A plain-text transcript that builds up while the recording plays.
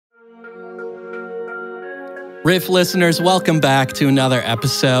Riff listeners, welcome back to another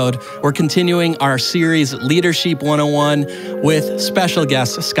episode. We're continuing our series Leadersheep 101 with special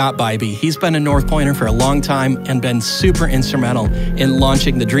guest Scott Bybee. He's been a North Pointer for a long time and been super instrumental in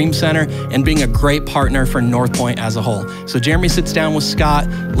launching the Dream Center and being a great partner for North Point as a whole. So Jeremy sits down with Scott.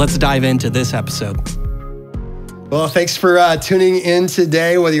 Let's dive into this episode. Well, thanks for tuning in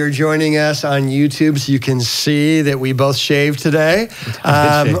today, whether you're joining us on YouTube so you can see that we both shaved today,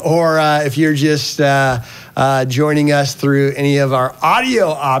 or if you're just joining us through any of our audio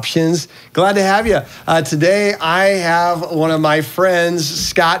options. Glad to have you. Today, I have one of my friends,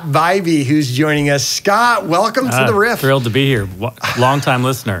 Scott Bybee, who's joining us. Scott, welcome to the Riff. Thrilled to be here. Long-time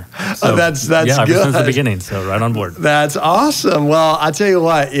listener. So, that's yeah, good. Ever since the beginning, so right on board. That's awesome. Well, I'll tell you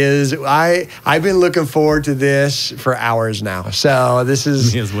what, I've been looking forward to this for hours now. So this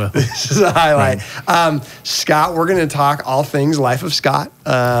is, Me as well. This is a highlight. Scott, we're going to talk all things Life of Scott.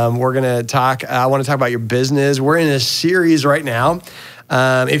 We're going to talk, I want to talk about your business. We're in a series right now.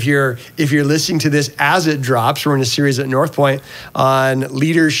 If you're listening to this as it drops, we're in a series at North Point on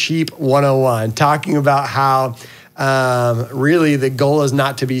Leadersheep 101, talking about how really the goal is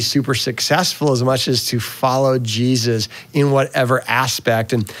not to be super successful as much as to follow Jesus in whatever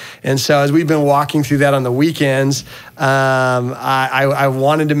aspect. And so as we've been walking through that on the weekends, I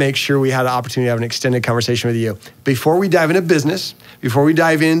wanted to make sure we had an opportunity to have an extended conversation with you. Before we dive into business, before we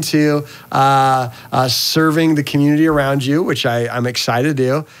dive into serving the community around you, which I'm excited to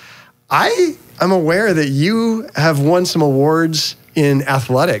do, I'm aware that you have won some awards in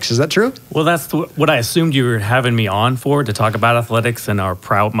athletics. Is that true? Well, that's what I assumed you were having me on for, to talk about athletics and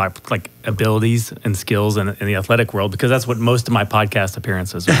my abilities and skills in the athletic world, because that's what most of my podcast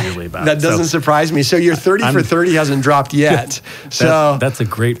appearances are usually about. That doesn't surprise me. So your 30 for 30 hasn't dropped yet. So that's a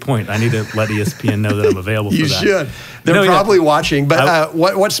great point. I need to let ESPN know that I'm available for that. You should. They're probably watching. But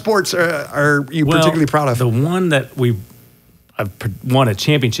what sports are you particularly proud of? The one that I've won a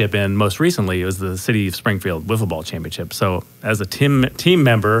championship in most recently was the City of Springfield Wiffleball Championship. So as a team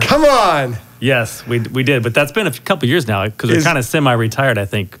member, come on, yes, we did. But that's been a couple years now because we're kind of semi-retired. I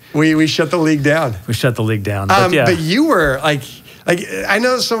think we shut the league down. We shut the league down. But you were like I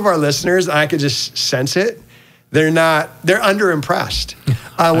know some of our listeners, and I could just sense it. They're underimpressed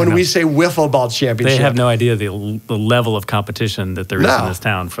when we say Wiffleball Championship. They have no idea the level of competition that there is in this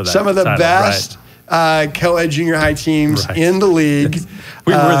town for that. Some of the title, best. Co-ed junior high teams in the league.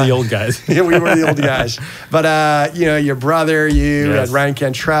 We were the old guys. Yeah, we were the old guys. But, your brother, and Ryan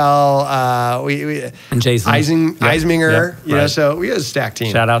Cantrell, and Jason Eisminger, so we had a stacked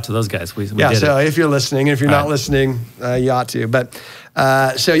team. Shout out to those guys. We did if you're listening, and if you're not listening, you ought to. But,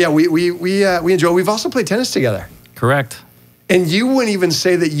 we enjoy. We've also played tennis together. Correct. And you wouldn't even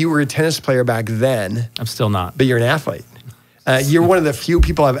say that you were a tennis player back then. I'm still not. But you're an athlete. You're one of the few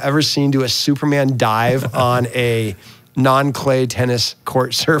people I've ever seen do a Superman dive on a non-clay tennis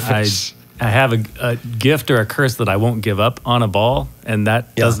court surface. I have a gift or a curse that I won't give up on a ball, and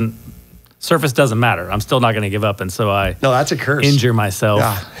that surface doesn't matter. I'm still not going to give up, and so that's a curse. Injure myself.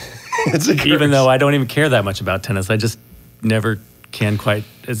 Yeah. It's a curse. Even though I don't even care that much about tennis, I just never can quite.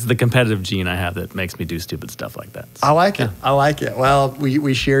 It's the competitive gene I have that makes me do stupid stuff like that. So, I like it. I like it. Well,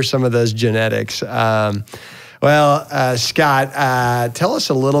 we share some of those genetics. Scott, tell us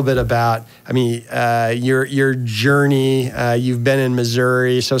a little bit about, your journey. You've been in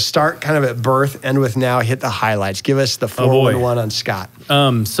Missouri. So start kind of at birth, end with now, hit the highlights. Give us the 411 on Scott.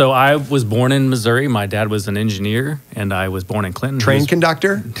 So I was born in Missouri. My dad was an engineer, and I was born in Clinton. Train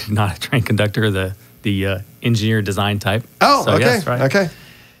conductor? Not a train conductor, the engineer design type. Oh, so, okay. Yes, right. Okay.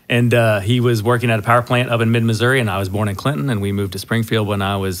 And he was working at a power plant up in mid-Missouri, and I was born in Clinton, and we moved to Springfield when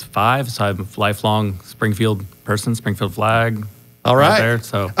I was 5. So I'm a lifelong Springfield person, Springfield flag. All right. There,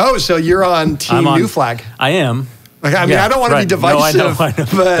 so you're on Team New Flag. I am. I don't want to be divisive. No, I know.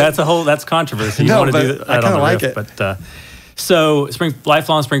 But that's controversy. You want to do that I kind of like Riff, it. But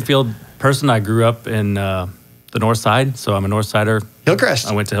lifelong Springfield person. I grew up in the North Side, so I'm a North Sider. Hillcrest.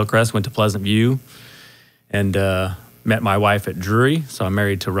 I went to Hillcrest, went to Pleasant View, and met my wife at Drury. So I'm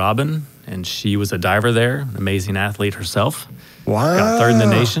married to Robin, and she was a diver there, an amazing athlete herself. Wow. Got third in the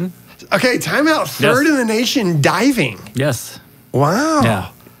nation. Okay, time out. Third in the nation diving. Yes. Wow. Yeah.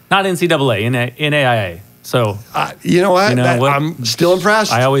 Not NCAA, NAIA. So you know what? I'm still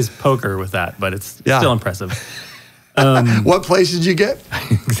impressed. I always poker with that, but it's still impressive. What place did you get?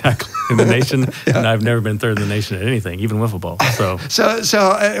 Exactly, in the nation. And I've never been third in the nation at anything, even wiffleball. So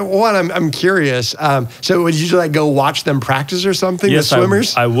I'm curious. So would you go watch them practice or something? Yes, the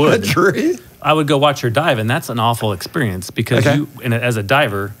swimmers. I would. At I would go watch her dive, and that's an awful experience because as a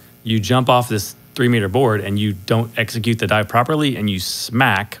diver, you jump off this 3-meter board and you don't execute the dive properly, and you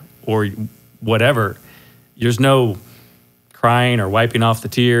smack or whatever, there's no crying or wiping off the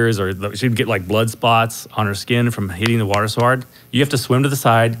tears, or she'd get like blood spots on her skin from hitting the water so hard. You have to swim to the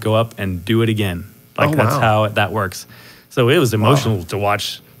side, go up, and do it again. Like that's how that works. So it was emotional to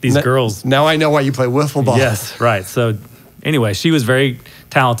watch these girls. Now I know why you play wiffle ball. Yes, right. So anyway, she was very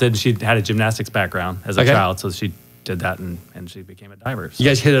talented. She had a gymnastics background as a child, so she did that, and she became a diver. So. You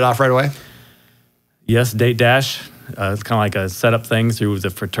guys hit it off right away? Yes, date dash. It's kind of like a setup thing through the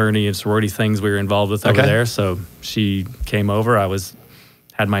fraternity and sorority things we were involved with over there. So she came over. I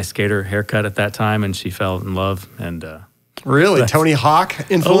had my skater haircut at that time, and she fell in love. And really, Tony Hawk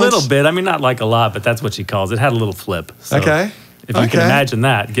influence? A little bit. I mean, not like a lot, but that's what she calls it. It had a little flip. So if you can imagine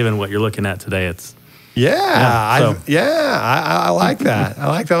that, given what you're looking at today, it's I like that. I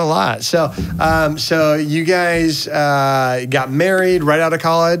like that a lot. So, so you guys got married right out of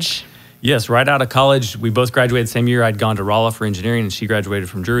college? Yes, right out of college. We both graduated the same year. I'd gone to Rolla for engineering, and she graduated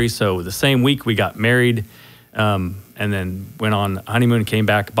from jury. So the same week we got married, and then went on honeymoon, came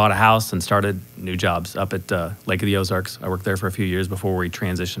back, bought a house, and started new jobs up at Lake of the Ozarks. I worked there for a few years before we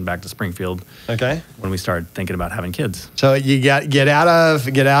transitioned back to Springfield. Okay. When we started thinking about having kids. So you get out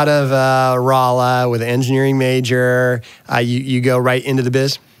of Rolla with an engineering major. You go right into the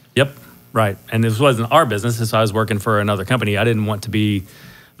biz. Yep. Right. And this wasn't our business, so I was working for another company. I didn't want to be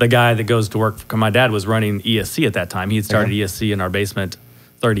the guy that goes to work. My dad was running ESC at that time. He had started ESC in our basement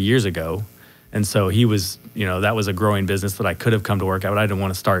 30 years ago. And so he was, that was a growing business that I could have come to work at, but I didn't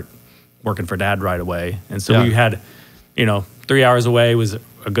want to start working for Dad right away. And so we had, 3 hours away was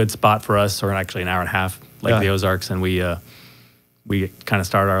a good spot for us, or actually an hour and a half, like the Ozarks. And we kind of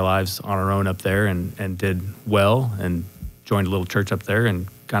started our lives on our own up there and did well, and joined a little church up there and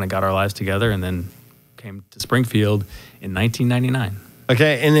kind of got our lives together, and then came to Springfield in 1999.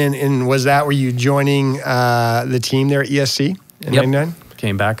 Okay, and was that where you joining the team there at ESC in 99?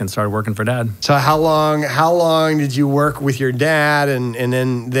 Came back and started working for Dad. So how long did you work with your dad, and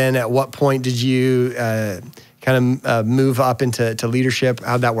then at what point did you kind of move up into leadership?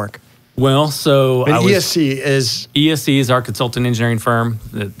 How'd that work? Well, so ESC is our consultant engineering firm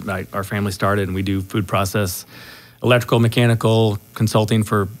that our family started, and we do food process, electrical, mechanical consulting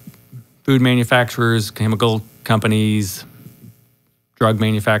for food manufacturers, chemical companies, drug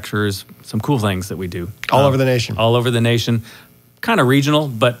manufacturers, some cool things that we do. All over the nation. All over the nation. Kind of regional,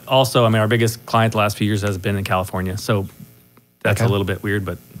 but also, our biggest client the last few years has been in California. So that's a little bit weird,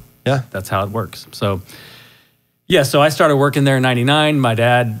 but that's how it works. So, so I started working there in 99. My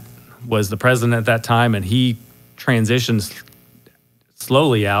dad was the president at that time, and he transitioned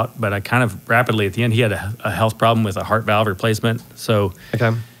slowly out, but I kind of rapidly at the end. He had a health problem with a heart valve replacement. So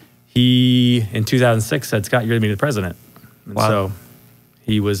he, in 2006, said, "Scott, you're going to be the president." And so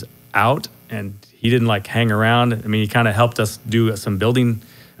he was out, and he didn't hang around. He kind of helped us do some building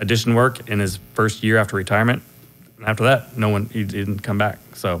addition work in his first year after retirement. And after that, he didn't come back.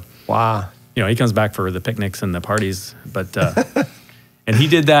 So, he comes back for the picnics and the parties. But, and he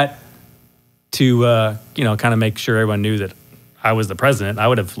did that to, kind of make sure everyone knew that I was the president. I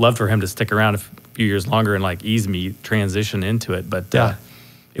would have loved for him to stick around a few years longer and ease me transition into it. But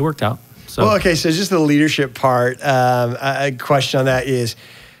it worked out. So. Well, okay, so just the leadership part, a question on that is,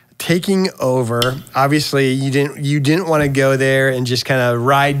 taking over, obviously you didn't want to go there and just kind of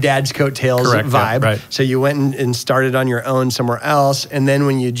ride Dad's coattails vibe. Yeah, right. So you went and started on your own somewhere else. And then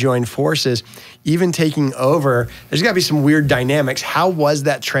when you joined forces, even taking over, there's got to be some weird dynamics. How was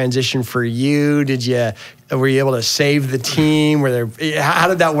that transition for you? Were you able to save the team? How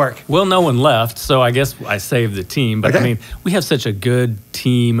did that work? Well, no one left, so I guess I saved the team. But we have such a good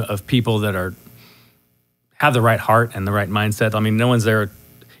team of people that have the right heart and the right mindset. No one's there.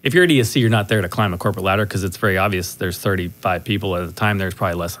 If you're at ESC, you're not there to climb a corporate ladder, because it's very obvious there's 35 people at the time. There's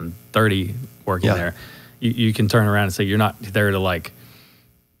probably less than 30 working there. You can turn around and say you're not there to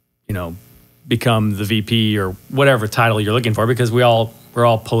become the VP or whatever title you're looking for, because we're all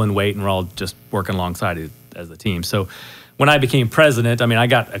pulling weight and we're all just working alongside it as a team. So when I became president, I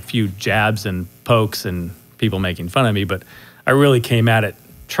got a few jabs and pokes and people making fun of me, but I really came at it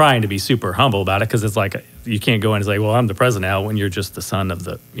trying to be super humble about it, because it's you can't go in and say, well, I'm the president now, when you're just the son of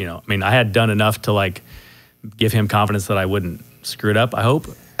the, I had done enough to give him confidence that I wouldn't screw it up, I hope.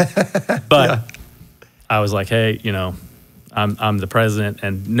 But I was like, hey, I'm the president,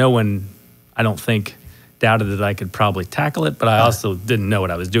 and no one, I don't think, doubted that I could probably tackle it, but I also didn't know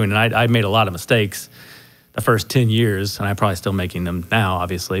what I was doing. And I made a lot of mistakes the first 10 years, and I'm probably still making them now,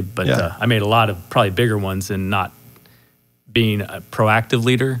 obviously, but I made a lot of probably bigger ones in not being a proactive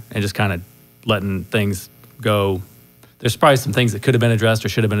leader and just kind of letting things go. There's probably some things that could have been addressed or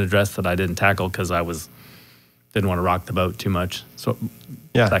should have been addressed that I didn't tackle because I was didn't want to rock the boat too much. So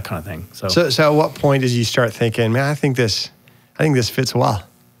that kind of thing. So at what point did you start thinking, man, I think this fits well?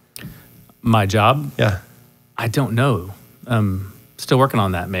 My job? Yeah. I don't know. Still working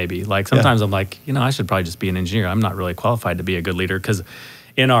on that maybe. Like sometimes I'm like, I should probably just be an engineer. I'm not really qualified to be a good leader because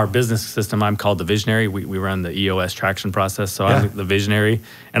in our business system, I'm called the visionary. We run the EOS traction process. So I'm the visionary.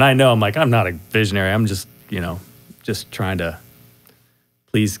 And I know I'm not a visionary. I'm just, just trying to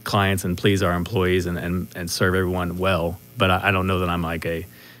please clients and please our employees and serve everyone well. But I don't know that I'm like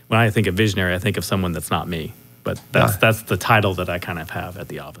when I think of visionary, I think of someone that's not me. But that's the title that I kind of have at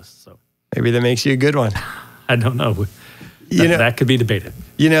the office. So maybe that makes you a good one. I don't know. That could be debated.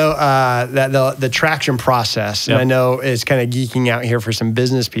 That the traction process, and I know it's kind of geeking out here for some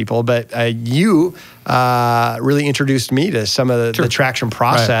business people, but you really introduced me to some of the traction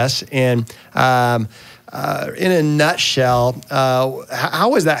process. Right. And in a nutshell, how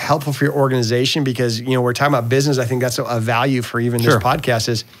was that helpful for your organization? Because, we're talking about business. I think that's a value for even this podcast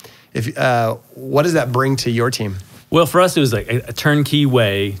is what does that bring to your team? Well, for us, it was a turnkey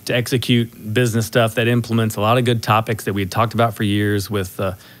way to execute business stuff that implements a lot of good topics that we had talked about for years with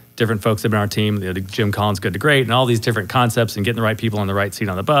different folks that have been on our team, Jim Collins, Good to Great, and all these different concepts and getting the right people on the right seat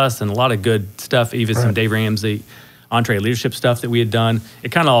on the bus and a lot of good stuff, even some Dave Ramsey, entree leadership stuff that we had done.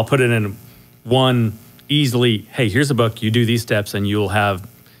 It kind of all put it in one easily, hey, here's a book, you do these steps and you'll have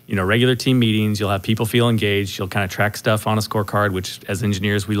regular team meetings, you'll have people feel engaged, you'll kind of track stuff on a scorecard, which as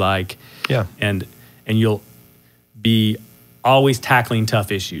engineers we like. Yeah. And you'll be always tackling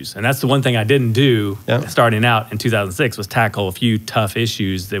tough issues. And that's the one thing I didn't do starting out in 2006 was tackle a few tough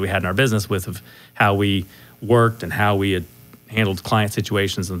issues that we had in our business with of how we worked and how we had handled client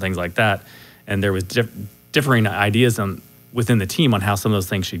situations and things like that. And there was differing ideas within the team on how some of those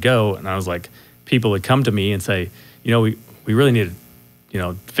things should go. And I was like, people would come to me and say, we really need to,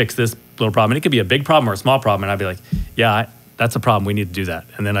 fix this little problem. And it could be a big problem or a small problem. And I'd be like, that's a problem. We need to do that.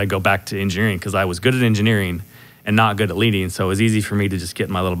 And then I'd go back to engineering because I was good at engineering and not good at leading. So it was easy for me to just get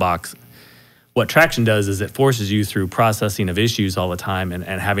in my little box. What traction does is it forces you through processing of issues all the time and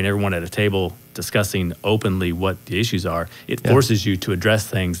having everyone at a table discussing openly what the issues are. It forces you to address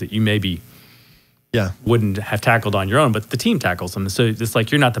things that you maybe wouldn't have tackled on your own, but the team tackles them. So it's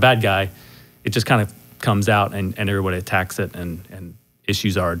like you're not the bad guy. It just kind of comes out and everybody attacks it and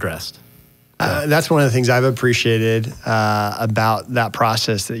issues are addressed. That's one of the things I've appreciated about that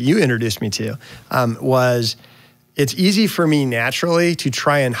process that you introduced me to was it's easy for me naturally to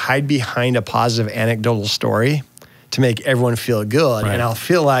try and hide behind a positive anecdotal story to make everyone feel good. Right. And I'll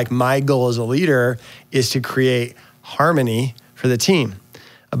feel like my goal as a leader is to create harmony for the team.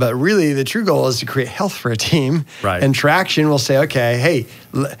 But really the true goal is to create health for a team. Right. And traction will say, okay, hey,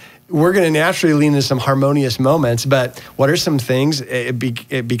 we're going to naturally lean into some harmonious moments, but what are some things? It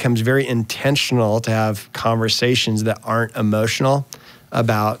becomes very intentional to have conversations that aren't emotional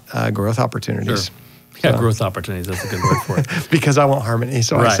about growth opportunities. Sure. Yeah, growth opportunities. That's a good word for it. Because I want harmony,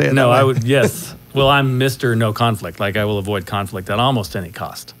 so I say it. No, I would. Yes. Well, I'm Mr. No conflict. Like I will avoid conflict at almost any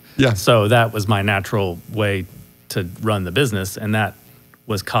cost. Yeah. So that was my natural way to run the business, and that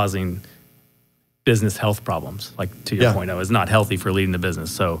was causing business health problems. Like to your point, I was not healthy for leading the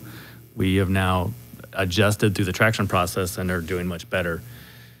business. So we have now adjusted through the traction process and are doing much better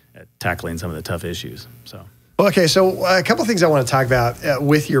at tackling some of the tough issues. So. Okay, so a couple of things I want to talk about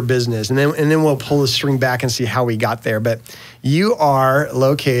with your business, and then we'll pull the string back and see how we got there. But you are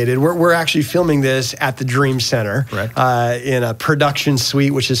located. We're actually filming this at the Dream Center, in a production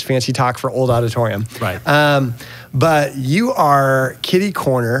suite, which is fancy talk for old auditorium. Right. But you are kitty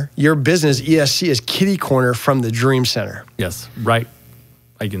corner. Your business ESC is kitty corner from the Dream Center. Yes, right.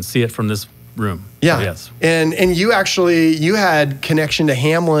 I can see it from this room. Yeah. So yes. And you had connection to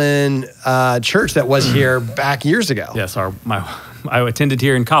Hamlin Church that was here back years ago. Yes. I attended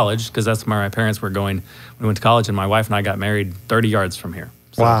here in college because that's where my parents were going when we went to college, and my wife and I got married 30 yards from here.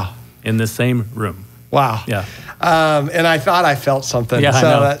 So wow. In this same room. Wow. Yeah. And I thought I felt something. Yeah,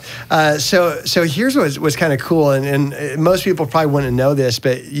 I know. So here's what's kind of cool, and most people probably wouldn't know this,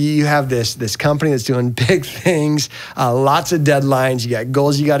 but you have this company that's doing big things, lots of deadlines, you got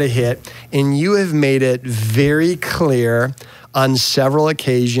goals you got to hit, and you have made it very clear on several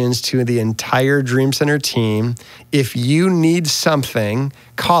occasions to the entire Dream Center team, if you need something,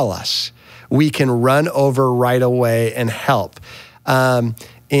 call us. We can run over right away and help.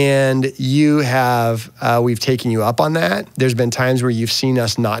 And you have, we've taken you up on that. There's been times where you've seen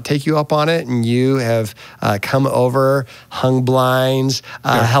us not take you up on it, and you have come over, hung blinds,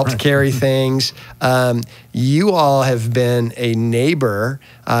 helped carry things. You all have been a neighbor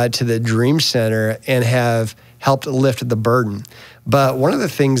to the Dream Center and have helped lift the burden. But one of the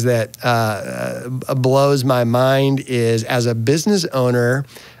things that blows my mind is, as a business owner,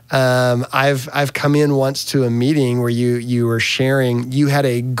 I've come in once to a meeting where you were sharing, you had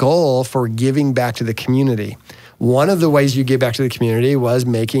a goal for giving back to the community. One of the ways you give back to the community was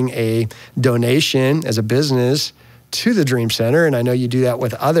making a donation as a business to the Dream Center, and I know you do that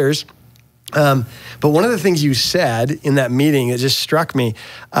with others. But one of the things you said in that meeting that just struck me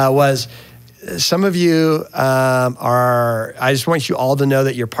was, some of you I just want you all to know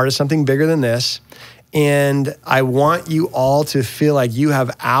that you're part of something bigger than this. And I want you all to feel like you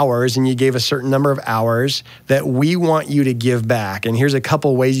have hours, and you gave a certain number of hours that we want you to give back. And here's a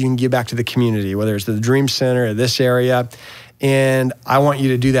couple ways you can give back to the community, whether it's the Dream Center or this area. And I want you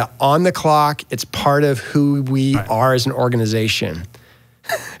to do that on the clock. It's part of who we are as an organization.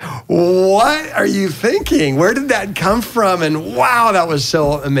 What are you thinking? Where did that come from? And wow, that was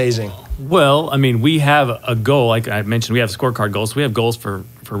so amazing. Well, I mean, we have a goal. Like I mentioned, we have scorecard goals. We have goals for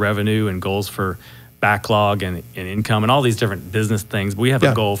revenue and goals for backlog and income and all these different business things. But we have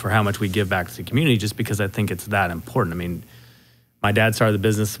a goal for how much we give back to the community, just because I think it's that important. I mean, my dad started the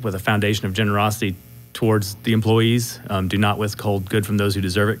business with a foundation of generosity towards the employees. Do not withhold good from those who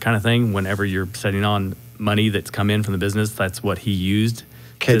deserve it, kind of thing. Whenever you're setting on money that's come in from the business, that's what he used.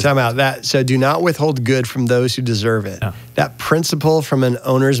 Okay, time out. That, so do not withhold good from those who deserve it. Yeah. That principle from an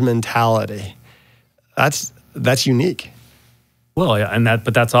owner's mentality, that's unique. Well, yeah,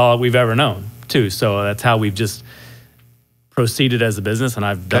 but that's all we've ever known too. So that's how we've just proceeded as a business. And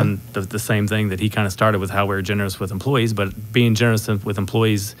I've done the same thing that he kind of started with, how we're generous with employees. But being generous with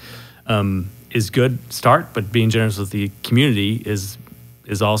employees is good start, but being generous with the community is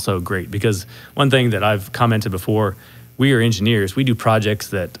also great. Because one thing that I've commented before, we are engineers. We do projects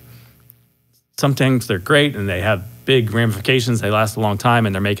that sometimes they're great and they have big ramifications. They last a long time,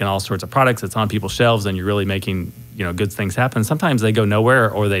 and they're making all sorts of products that's on people's shelves, and you're really making good things happen. Sometimes they go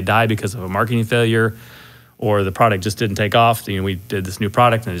nowhere, or they die because of a marketing failure, or the product just didn't take off. We did this new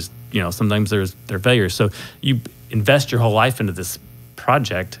product, and just sometimes there are failures. So you invest your whole life into this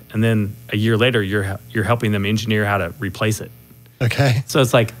project, and then a year later you're helping them engineer how to replace it. Okay. So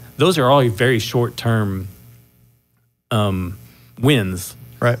it's like those are all very short-term wins.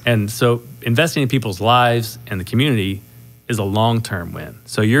 Right. And so investing in people's lives and the community is a long-term win.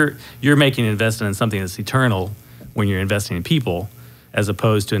 So you're making an investment in something that's eternal when you're investing in people, as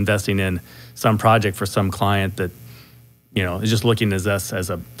opposed to investing in some project for some client that is just looking at us as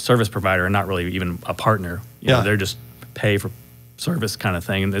a service provider and not really even a partner. They're just pay for service kind of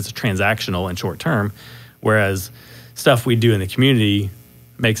thing, and it's transactional and short-term, whereas stuff we do in the community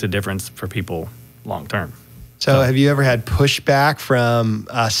makes a difference for people long-term. So have you ever had pushback from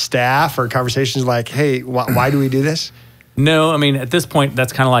staff or conversations like, hey, why do we do this? No, I mean, at this point,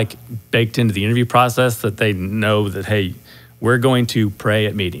 that's kind of like baked into the interview process, that they know that, hey, we're going to pray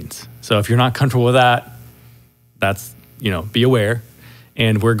at meetings. So if you're not comfortable with that, that's, be aware.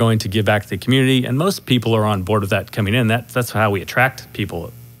 And we're going to give back to the community. And most people are on board with that coming in. That's how we attract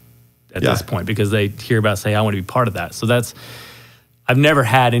people at this point, because they hear about, say, I want to be part of that. So I've never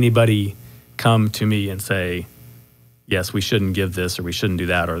had anybody come to me and say, yes, we shouldn't give this, or we shouldn't do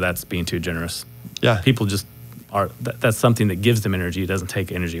that, or that's being too generous. Yeah. People just that's something that gives them energy. It doesn't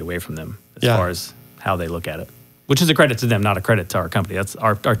take energy away from them as far as how they look at it, which is a credit to them, not a credit to our company. That's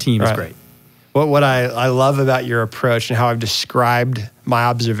our team is great. Well, what I love about your approach and how I've described my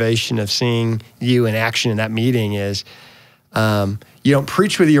observation of seeing you in action in that meeting is you don't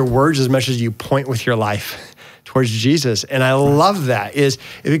preach with your words as much as you point with your life towards Jesus. And I love that, is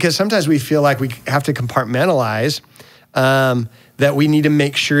because sometimes we feel like we have to compartmentalize, that we need to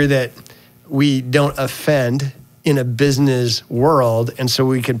make sure that we don't offend in a business world. And so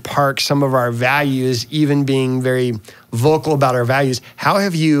we can park some of our values, even being very vocal about our values. How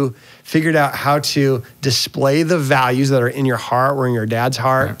have you figured out how to display the values that are in your heart or in your dad's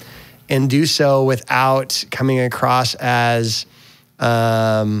heart, and do so without coming across as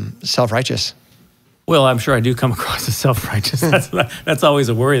self-righteous? Well, I'm sure I do come across as self-righteous. That's always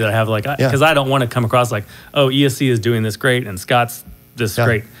a worry that I have, because I don't want to come across like, oh, ESC is doing this great and Scott's this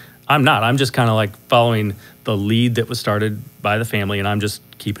great. I'm not. I'm just kind of like following the lead that was started by the family, and I'm just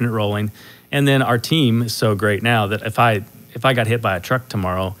keeping it rolling. And then our team is so great now that if I got hit by a truck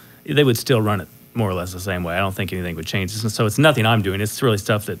tomorrow, they would still run it more or less the same way. I don't think anything would change. So it's nothing I'm doing. It's really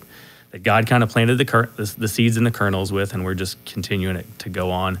stuff that that God kind of planted the seeds and the kernels with, and we're just continuing it to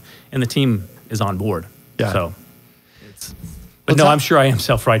go on. And the team is on board. Yeah. So but no, I'm sure I am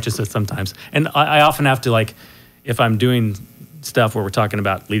self-righteous at sometimes. And I often have to, like, if I'm doing stuff where we're talking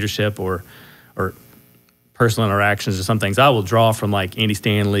about leadership or personal interactions or some things, I will draw from like Andy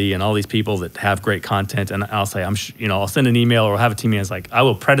Stanley and all these people that have great content, and I'll say, I'll send an email or have a team meeting. It's like, I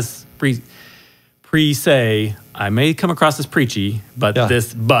will pre-say, I may come across as preachy, but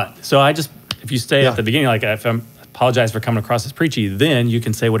so if you stay at the beginning, like if I apologize for coming across as preachy, then you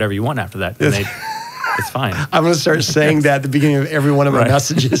can say whatever you want after that. And it's fine. I'm going to start saying that at the beginning of every one of my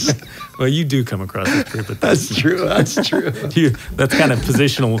messages. Well, you do come across as preachy. But that's true. That's true. That's kind of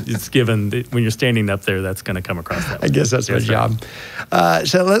positional. It's given when you're standing up there. That's going to come across that way. I guess that's my job.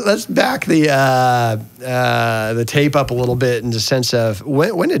 So let's back the tape up a little bit in the sense of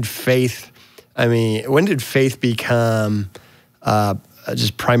when did faith become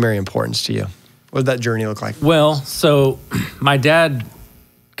just primary importance to you? What did that journey look like? Well, so my dad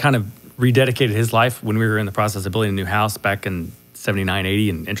kind of rededicated his life when we were in the process of building a new house back in 79, 80,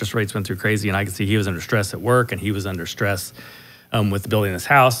 and interest rates went through crazy, and I could see he was under stress at work, and he was under stress with building this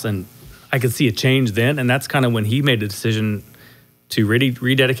house, and I could see a change then, and that's kind of when he made a decision to really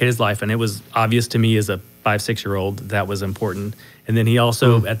rededicate his life, and it was obvious to me as a 5-6-year-old that was important. And then he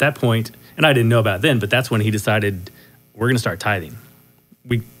also, at that point, and I didn't know about it then, but that's when he decided we're going to start tithing.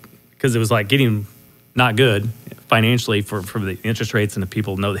 Because it was like getting not good financially for the interest rates, and the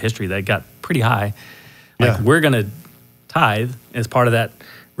people know the history, that got pretty high. Like, we're going to tithe as part of that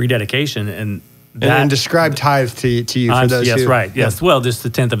rededication. And describe tithe to you for those Yes, right. Yes. Well, just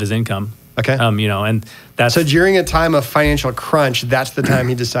 1/10 of his income. Okay. And that's... So during a time of financial crunch, that's the time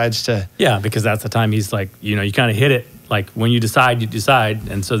he decides to... Yeah, because that's the time he's like, you kind of hit it. Like, when you decide, you decide.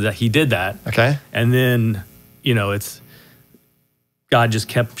 And so that he did that. Okay. And then, God just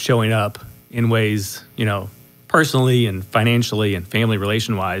kept showing up in ways, personally and financially and family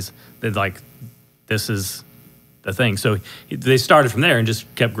relation-wise, that like, this is the thing. So they started from there and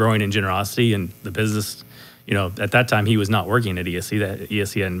just kept growing in generosity, and the business, at that time he was not working at ESC. That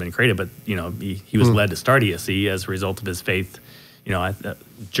ESC hadn't been created, but he was led to start ESC as a result of his faith,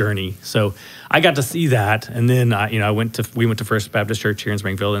 journey. So I got to see that, and then we went to First Baptist Church here in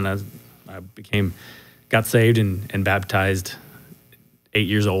Springfield, and I got saved and baptized 8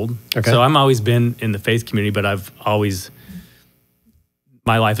 years old. Okay. So I've always been in the faith community, but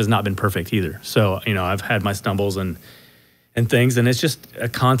my life has not been perfect either. So, I've had my stumbles and things, and it's just a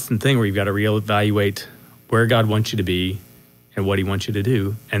constant thing where you've got to reevaluate where God wants you to be and what he wants you to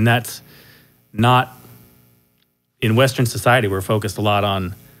do. And that's not, in Western society, we're focused a lot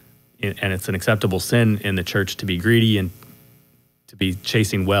on, and it's an acceptable sin in the church to be greedy and to be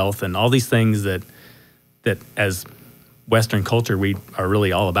chasing wealth and all these things that as Western culture we are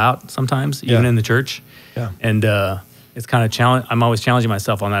really all about sometimes, even in the church. Yeah. And it's kind of I'm always challenging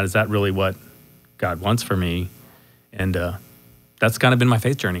myself on that. Is that really what God wants for me? And that's kind of been my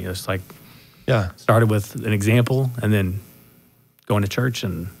faith journey. It's like, started with an example, and then going to church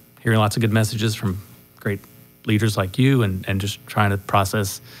and hearing lots of good messages from great leaders like you, and just trying to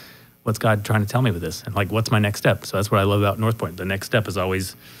process what's God trying to tell me with this, and like, what's my next step? So that's what I love about North Point. The next step is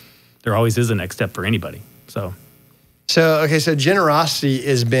there always is a next step for anybody. So generosity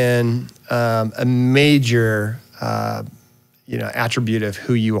has been a major, attribute of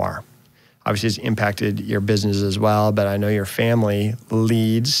who you are. Obviously, it's impacted your business as well, but I know your family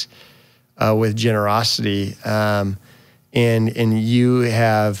leads with generosity, and you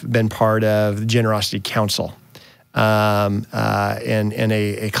have been part of the Generosity Council, and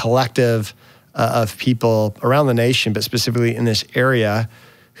a collective of people around the nation, but specifically in this area,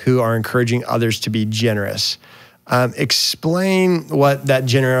 who are encouraging others to be generous. Explain what that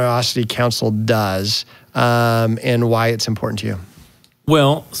Generosity Council does, and why it's important to you.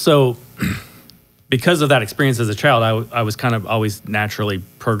 Well, so because of that experience as a child, I was kind of always naturally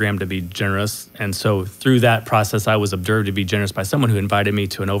programmed to be generous. And so through that process, I was observed to be generous by someone who invited me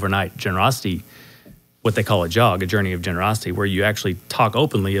to an overnight generosity, what they call a jog, a journey of generosity, where you actually talk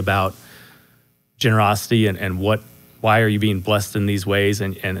openly about generosity and why are you being blessed in these ways?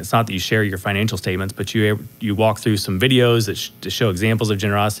 And it's not that you share your financial statements, but you walk through some videos that show examples of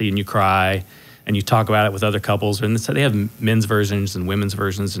generosity, and you cry, and you talk about it with other couples. And so they have men's versions and women's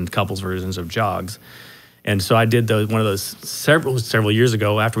versions and couples versions of jogs. And so I did one of those several years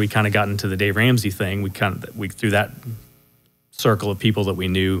ago after we kind of got into the Dave Ramsey thing. We through that circle of people that we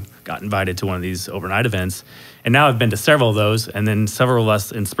knew got invited to one of these overnight events. And now I've been to several of those, and then several of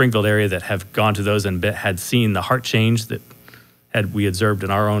us in Springfield area that have gone to those and had seen the heart change that we observed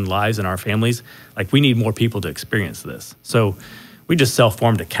in our own lives and our families. Like, we need more people to experience this. So we just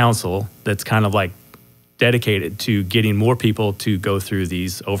self-formed a council that's kind of like dedicated to getting more people to go through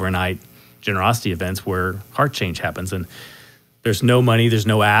these overnight generosity events where heart change happens. And there's no money, there's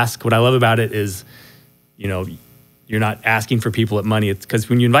no ask. What I love about it is, you know, you're not asking for people at money. It's because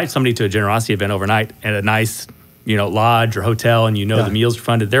when you invite somebody to a generosity event overnight at a nice, you know, lodge or hotel, and you know the meals are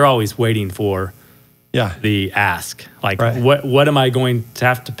funded, they're always waiting for the ask. Like, what am I going to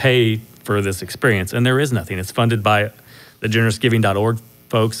have to pay for this experience? And there is nothing. It's funded by the generousgiving.org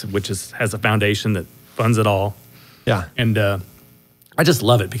folks, which has a foundation that funds it all. Yeah. And I just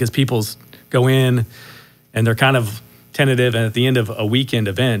love it because people go in and they're kind of tentative, and at the end of a weekend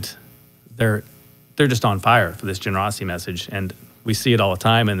event, they're just on fire for this generosity message. And we see it all the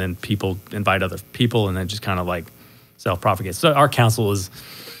time, and then people invite other people, and then just kind of like self-propagate. So our council is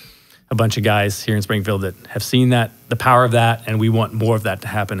a bunch of guys here in Springfield that have seen that, the power of that, and we want more of that to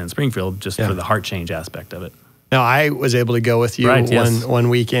happen in Springfield just for the heart change aspect of it. Now, I was able to go with you one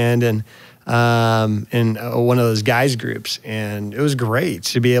weekend and in one of those guys groups, and it was great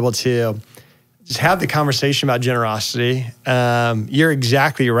to be able to just have the conversation about generosity. You're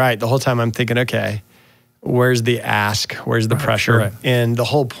exactly right. The whole time I'm thinking, okay, where's the ask? Where's the pressure? Right. And the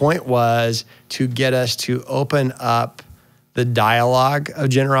whole point was to get us to open up the dialogue of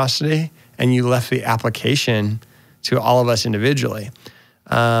generosity, and you left the application to all of us individually.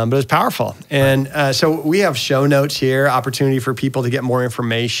 But it was powerful. And so we have show notes here, opportunity for people to get more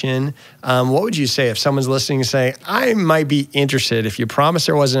information. What would you say if someone's listening and saying, I might be interested, if you promised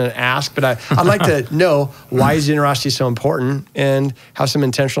there wasn't an ask, but I'd like to know why is generosity so important and have some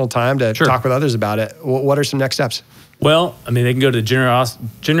intentional time to talk with others about it. What are some next steps? Well, I mean, they can go to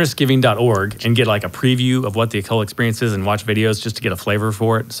generousgiving.org and get like a preview of what the whole experience is and watch videos just to get a flavor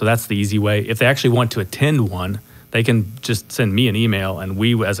for it. So that's the easy way. If they actually want to attend one, they can just send me an email, and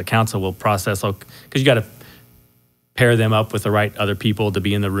we as a council will process, because you got to pair them up with the right other people to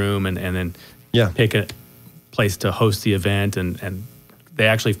be in the room, and then pick a place to host the event. And they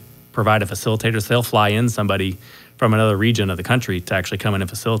actually provide a facilitator. So they'll fly in somebody from another region of the country to actually come in and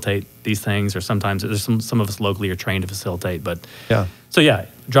facilitate these things, or sometimes there's some of us locally are trained to facilitate. But so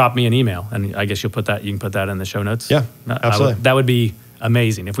drop me an email, and I guess you can put that in the show notes. Yeah, absolutely. That would be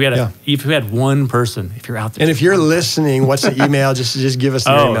amazing. If we had if we had one person, if you're out there. And if you're listening, what's the email? just give us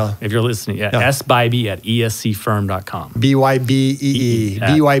the email. If you're listening, sbybee@escfirm.com. BYBEE.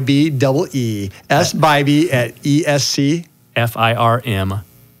 BYBEE.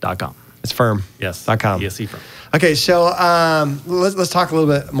 sbybee@escfirm.com. It's firm. Yes. .com. ESC firm. Okay, so let's talk a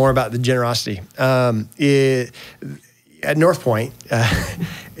little bit more about the generosity. At North Point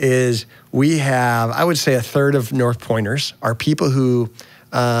is we have, I would say, a third of North Pointers are people who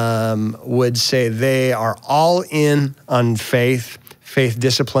would say they are all in on faith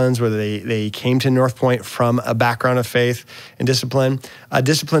disciplines, whether they came to North Point from a background of faith and discipline.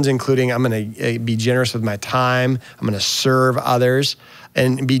 Disciplines including I'm going to be generous with my time, I'm going to serve others,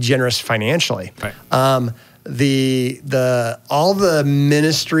 and be generous financially. Right. All the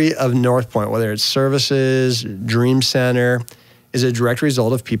ministry of North Point, whether it's services, Dream Center, is a direct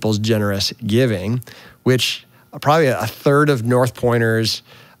result of people's generous giving, which probably a third of North Pointers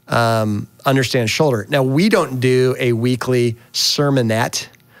understand shoulder. Now, we don't do a weekly sermonette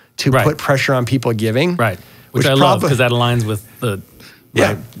to put pressure on people giving. Right, which I love because that aligns with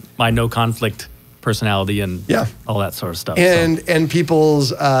my no conflict personality and all that sort of stuff. And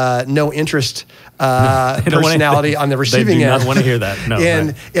people's no interest personality on the receiving end. They do not want to hear that. No.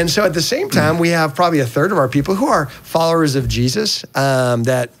 And so at the same time, we have probably a third of our people who are followers of Jesus,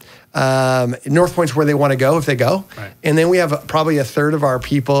 that North Point's where they want to go if they go. Right. And then we have probably a third of our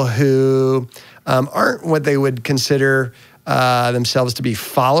people who aren't what they would consider themselves to be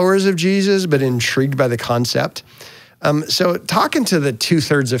followers of Jesus, but intrigued by the concept. So talking to the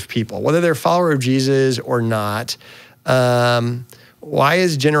 2/3 of people, whether they're a follower of Jesus or not, why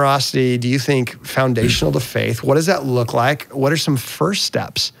is generosity, do you think, foundational to faith? What does that look like? What are some first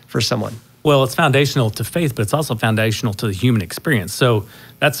steps for someone? Well, it's foundational to faith, but it's also foundational to the human experience. So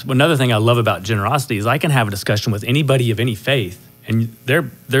that's another thing I love about generosity is I can have a discussion with anybody of any faith, and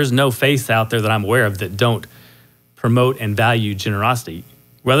there's no faiths out there that I'm aware of that don't promote and value generosity,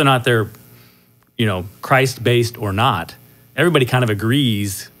 whether or not they're Christ-based or not. Everybody kind of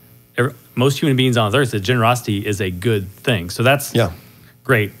agrees. Most human beings on earth that generosity is a good thing. So that's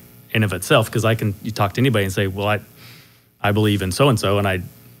great in of itself, because you talk to anybody and say, well, I believe in so-and-so, and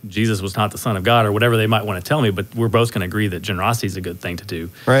Jesus was not the Son of God, or whatever they might want to tell me, but we're both going to agree that generosity is a good thing to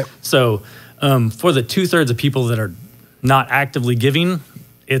do. Right. So for the 2/3 of people that are not actively giving,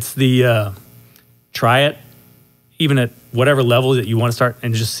 it's the try it, even at whatever level that you want to start,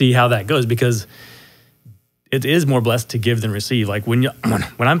 and just see how that goes, because it is more blessed to give than receive. Like when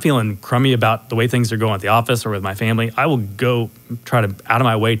I'm feeling crummy about the way things are going at the office or with my family, I will go try to out of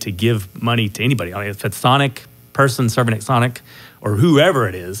my way to give money to anybody. I mean, if it's Sonic person serving at Sonic or whoever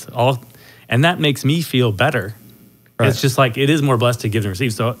it is, and that makes me feel better. Right. It's just like, it is more blessed to give than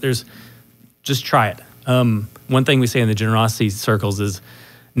receive. So just try it. One thing we say in the generosity circles is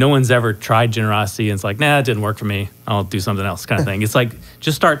no one's ever tried generosity and it's like, nah, it didn't work for me. I'll do something else kind of thing. It's like,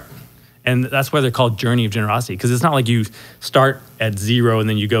 just start. And that's why they're called journey of generosity. Because it's not like you start at 0 and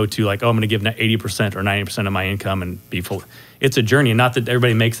then you go to like, oh, I'm going to give 80% or 90% of my income and be full. It's a journey. And not that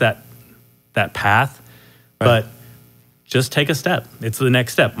everybody makes that path, right. But just take a step. It's the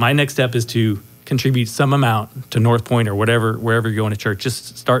next step. My next step is to contribute some amount to North Point or wherever you're going to church.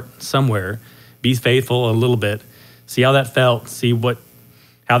 Just start somewhere. Be faithful a little bit. See how that felt. See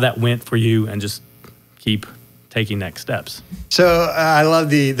how that went for you, and just keep taking next steps. So I love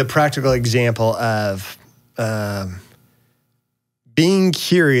the practical example of being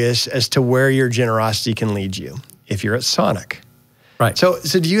curious as to where your generosity can lead you if you're at Sonic. Right. So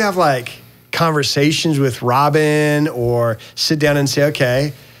do you have like conversations with Robin or sit down and say,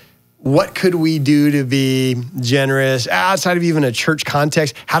 okay, what could we do to be generous outside of even a church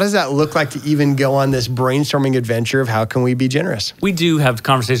context? How does that look like to even go on this brainstorming adventure of how can we be generous? We do have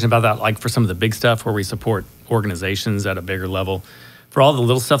conversations about that, like for some of the big stuff where we support organizations at a bigger level. For all the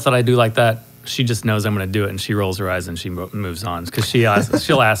little stuff that I do like that, she just knows I'm going to do it, and she rolls her eyes and she moves on. Because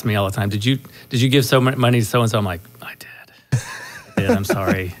she'll ask me all the time, did you give so much money to so-and-so? I'm like, I did. I'm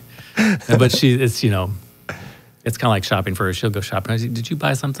sorry. But it's it's kind of like shopping for her. She'll go shopping. I say, did you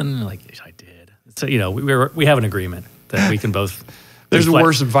buy something? And I'm like, I did. So, we have an agreement that we can both. There's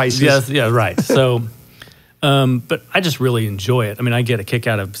worse advice. Yes, yeah, right. So, but I just really enjoy it. I mean, I get a kick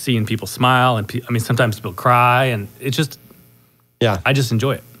out of seeing people smile, and sometimes people cry, and it just, I just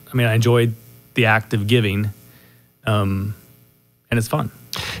enjoy it. I mean, I enjoy the act of giving, and it's fun.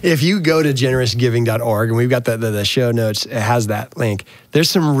 If you go to generousgiving.org, and we've got the show notes, it has that link. There's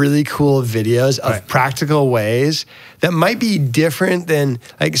some really cool videos of practical ways that might be different than,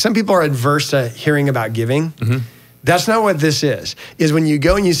 like, some people are adverse to hearing about giving. Mm-hmm. That's not what this is when you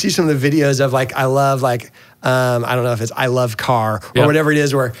go and you see some of the videos of like, I love like, I don't know if it's I love car or whatever it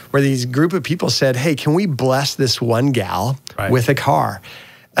is, where these group of people said, hey, can we bless this one gal with a car?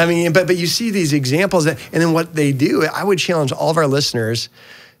 I mean, but you see these examples and then what they do, I would challenge all of our listeners,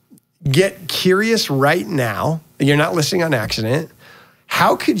 get curious right now. You're not listening on accident.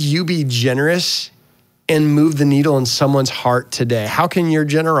 How could you be generous and move the needle in someone's heart today? How can your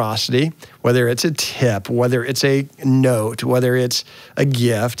generosity, whether it's a tip, whether it's a note, whether it's a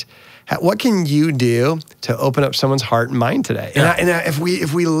gift, what can you do to open up someone's heart and mind today? Yeah. And if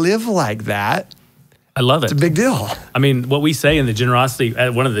we live like that, I love it. It's a big deal. I mean, what we say in the generosity,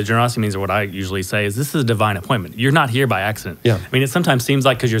 one of the generosity means, or what I usually say is, this is a divine appointment. You're not here by accident. Yeah. I mean, it sometimes seems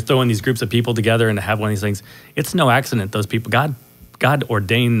like because you're throwing these groups of people together and to have one of these things, it's no accident. Those people, God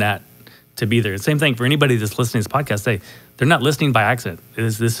ordained that to be there. Same thing for anybody that's listening to this podcast. They're not listening by accident.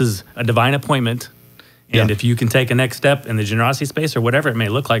 This is a divine appointment. And if you can take a next step in the generosity space or whatever it may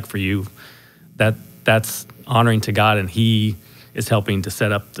look like for you, that's honoring to God, and He is helping to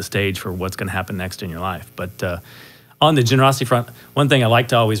set up the stage for what's going to happen next in your life. But on the generosity front, one thing I like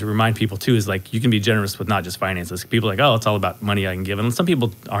to always remind people too is, like, you can be generous with not just finances. People are like, oh, it's all about money I can give. And some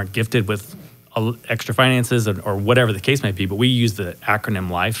people aren't gifted with extra finances or whatever the case may be, but we use the acronym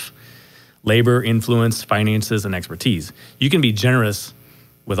LIFE: labor, influence, finances, and expertise. You can be generous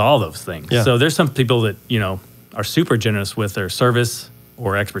with all those things. Yeah. So there's some people that, are super generous with their service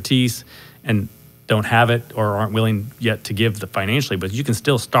or expertise and don't have it or aren't willing yet to give financially, but you can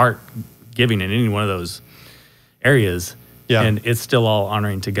still start giving in any one of those areas, and it's still all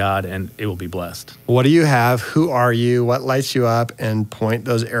honoring to God, and it will be blessed. What do you have? Who are you? What lights you up? And point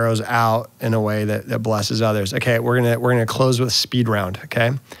those arrows out in a way that blesses others. Okay, we're gonna close with speed round.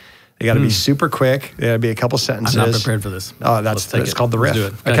 Okay, they got to be super quick. They got to be a couple sentences. I'm not prepared for this. Oh, it's called the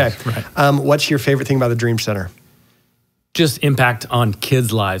Riff. Okay. Right. What's your favorite thing about the Dream Center? Just impact on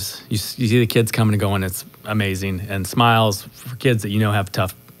kids' lives. You see the kids coming and going. It's amazing. And smiles for kids that have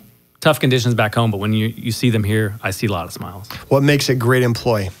tough conditions back home. But when you see them here, I see a lot of smiles. What makes a great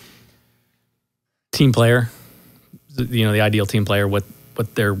employee? Team player. The ideal team player, what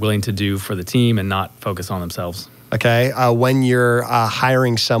they're willing to do for the team and not focus on themselves. Okay. When you're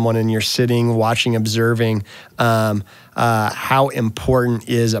hiring someone and you're sitting, watching, observing, how important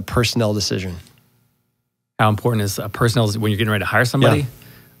is a personnel decision? How important is a personnel when you're getting ready to hire somebody? Yeah.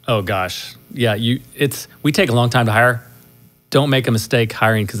 Oh gosh, yeah. We take a long time to hire. Don't make a mistake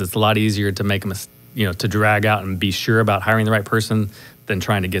hiring, because it's a lot easier to make to drag out and be sure about hiring the right person than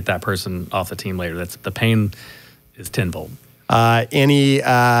trying to get that person off the team later. That's the pain is tenfold. Any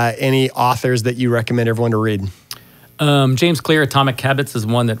authors that you recommend everyone to read? James Clear, Atomic Habits is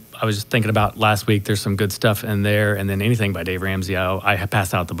one that I was just thinking about last week. There's some good stuff in there. And then anything by Dave Ramsey. I have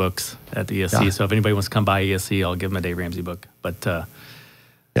passed out the books at the ESC. Yeah. So if anybody wants to come by ESC, I'll give them a Dave Ramsey book. But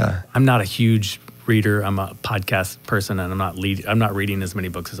I'm not a huge reader. I'm a podcast person, and I'm not reading as many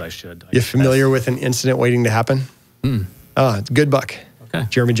books as I should. You familiar with An Incident Waiting to Happen? Oh, it's a good book. Okay.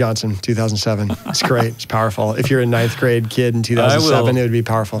 Jeremy Johnson, 2007. It's great. It's powerful. If you're a 9th grade kid in 2007, it would be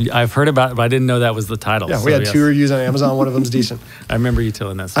powerful. I've heard about it, but I didn't know that was the title. Yeah, we had 2 reviews on Amazon. One of them's decent. I remember you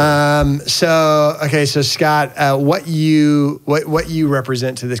telling that story. So Scott, what you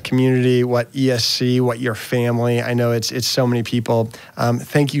represent to this community, what ESC, what your family, I know it's so many people.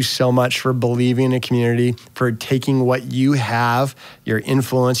 Thank you so much for believing in a community, for taking what you have, your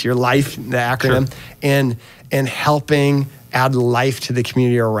influence, your life, the acronym, sure, and helping add life to the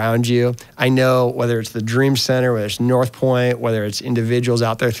community around you. I know whether it's the Dream Center, whether it's North Point, whether it's individuals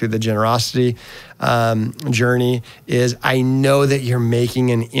out there through the generosity journey, I know that you're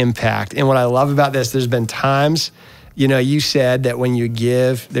making an impact. And what I love about this, there's been times, you said that when you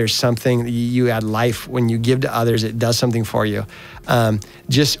give, there's something, you add life. When you give to others, it does something for you.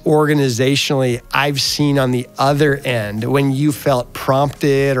 Just organizationally, I've seen on the other end, when you felt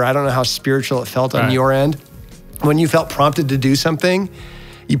prompted, or I don't know how spiritual it felt on your end, when you felt prompted to do something,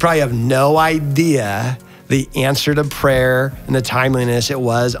 you probably have no idea the answer to prayer and the timeliness it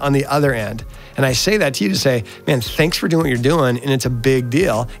was on the other end. And I say that to you to say, man, thanks for doing what you're doing, and it's a big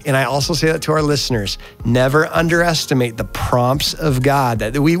deal. And I also say that to our listeners. Never underestimate the prompts of God.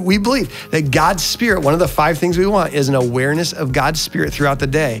 That we believe that God's Spirit, one of the 5 things we want is an awareness of God's Spirit throughout the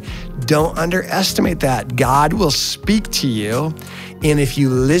day. Don't underestimate that. God will speak to you, and if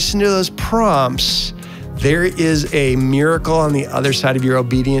you listen to those prompts, there is a miracle on the other side of your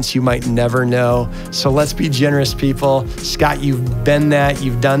obedience you might never know. So let's be generous, people. Scott, you've been that,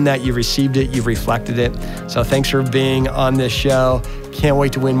 you've done that, you've received it, you've reflected it. So thanks for being on this show. Can't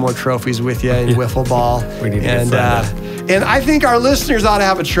wait to win more trophies with you in Wiffleball. We need to get signed. And I think our listeners ought to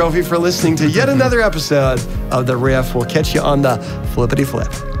have a trophy for listening to yet another episode of The Riff. We'll catch you on the flippity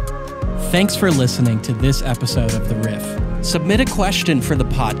flip. Thanks for listening to this episode of The Riff. Submit a question for the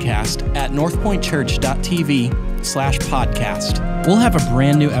podcast at northpointchurch.tv/podcast. We'll have a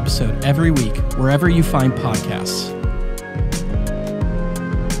brand new episode every week wherever you find podcasts.